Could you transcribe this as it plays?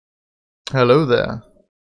Hello there.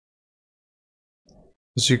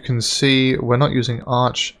 As you can see, we're not using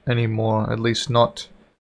Arch anymore, at least not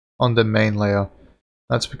on the main layer.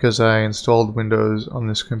 That's because I installed Windows on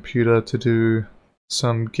this computer to do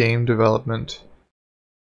some game development,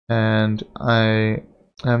 and I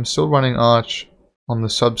am still running Arch on the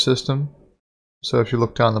subsystem. So if you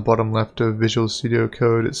look down the bottom left of Visual Studio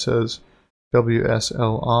Code, it says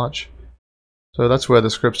WSL Arch. So that's where the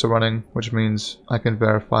scripts are running, which means I can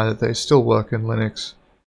verify that they still work in Linux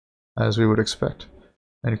as we would expect.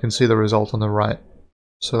 And you can see the result on the right.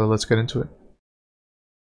 So let's get into it.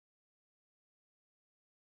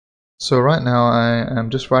 So right now I am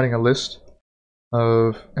just writing a list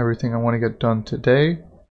of everything I want to get done today.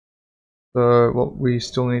 So what we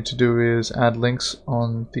still need to do is add links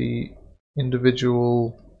on the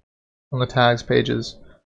tags pages,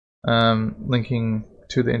 linking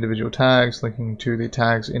to the individual tags, linking to the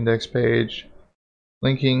tags index page,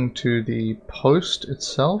 linking to the post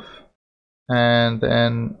itself, and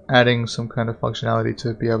then adding some kind of functionality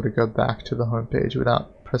to be able to go back to the home page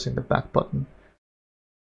without pressing the back button.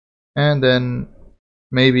 And then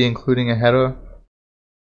maybe including a header.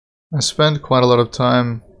 I spend quite a lot of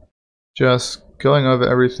time just going over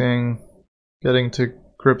everything, getting to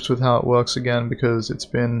grips with how it works again because it's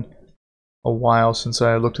been a while since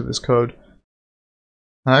I looked at this code.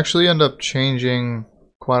 I actually end up changing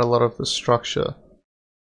quite a lot of the structure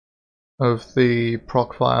of the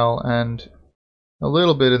proc file and a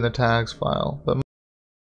little bit in the tags file, but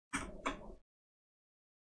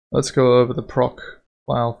let's go over the proc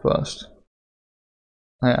file first.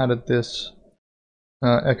 I added this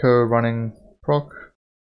echo running proc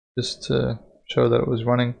just to show that it was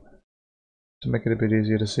running, to make it a bit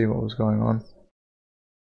easier to see what was going on.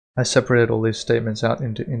 I separated all these statements out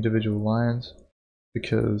into individual lines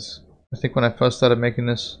because I think when I first started making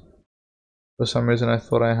this, for some reason I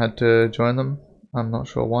thought I had to join them. I'm not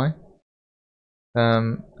sure why.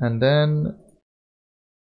 And then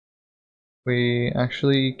we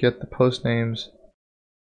actually get the post names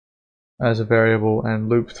as a variable and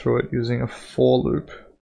loop through it using a for loop.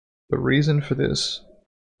 The reason for this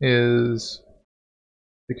is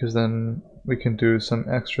because then we can do some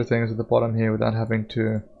extra things at the bottom here without having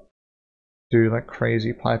to do like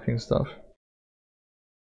crazy piping stuff.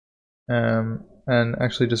 And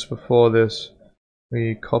actually just before this,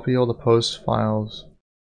 we copy all the post files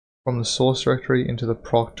from the source directory into the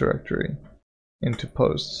proc directory, into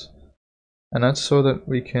posts. And that's so that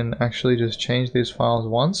we can actually just change these files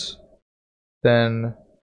once, then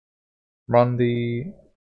run the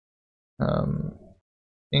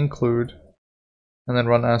include, and then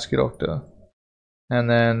run ASCII doctor. And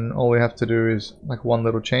then all we have to do is like one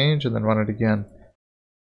little change and then run it again.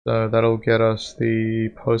 So that'll get us the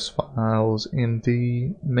post files in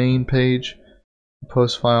the main page,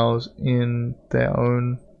 post files in their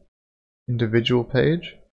own individual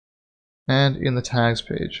page, and in the tags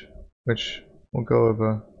page, which we'll go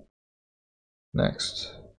over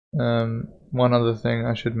next. One other thing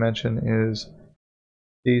I should mention is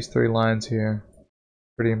these three lines here,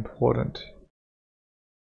 pretty important.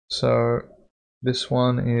 So this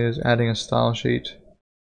one is adding a style sheet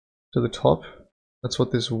to the top. That's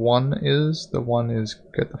what this one is. The one is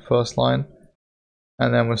get the first line,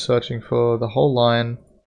 and then we're searching for the whole line,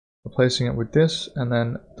 replacing it with this, and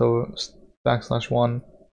then the \1,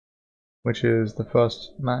 which is the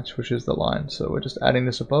first match, which is the line. So we're just adding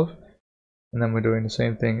this above, and then we're doing the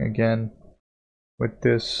same thing again with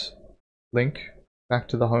this link back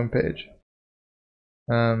to the home page.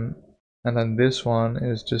 And then this one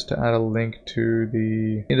is just to add a link to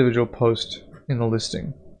the individual post in the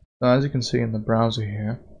listing. Now, as you can see in the browser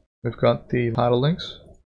here, we've got the title links,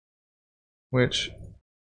 which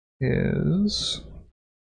is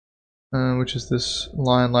this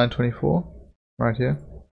line 24 right here.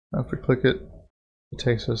 Now if we click it, it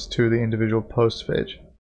takes us to the individual post page,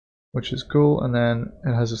 which is cool. And then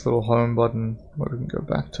it has this little home button where we can go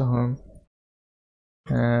back to home.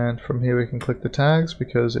 And from here we can click the tags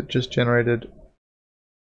because it just generated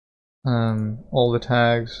all the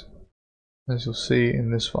tags, as you'll see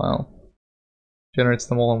in this file. Generates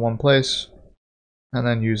them all in one place and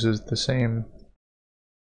then uses the same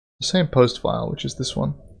post file, which is this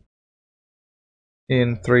one,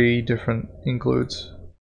 in 3 different includes.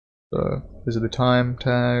 So these are the time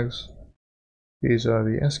tags, these are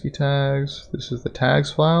the ASCII tags, this is the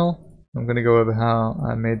tags file. I'm going to go over how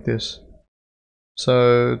I made this.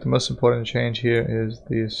 So the most important change here is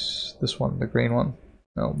this one, the green one.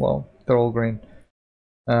 Oh, well, they're all green,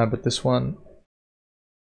 but this one,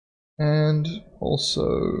 and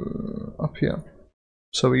also up here.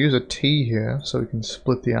 So we use a T here so we can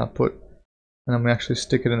split the output and then we actually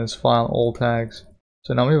stick it in this file, all tags.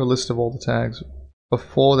 So now we have a list of all the tags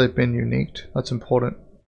before they've been uniqued. That's important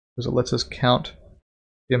because it lets us count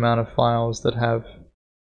the amount of files that have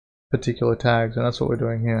particular tags, and that's what we're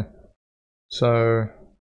doing here. So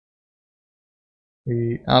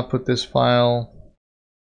we output this file,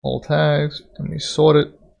 all tags, and we sort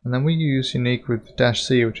it, and then we use unique with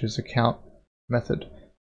 -c, which is the count method,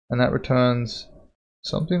 and that returns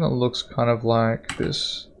something that looks kind of like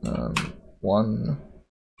this.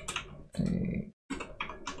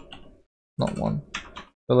 Not one.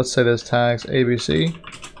 So let's say there's tags ABC,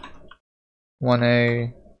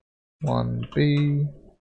 1A, 1B,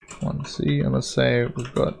 1C, and let's say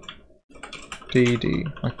we've got DD,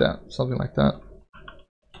 like that, something like that.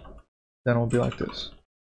 Then it'll be like this.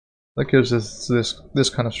 That gives us this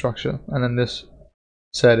kind of structure, and then this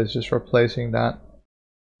set is just replacing that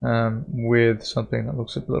with something that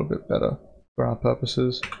looks a little bit better for our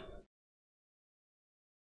purposes,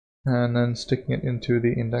 and then sticking it into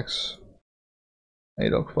the index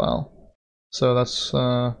ADOC file. So that's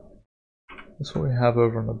what we have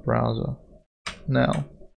over in the browser now.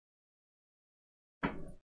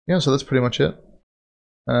 Yeah, so that's pretty much it.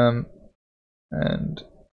 And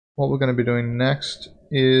what we're going to be doing next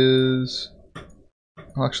is,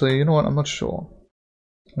 actually, you know what, I'm not sure.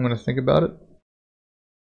 I'm going to think about it.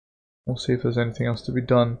 We'll see if there's anything else to be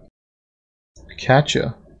done.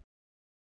 Catcher.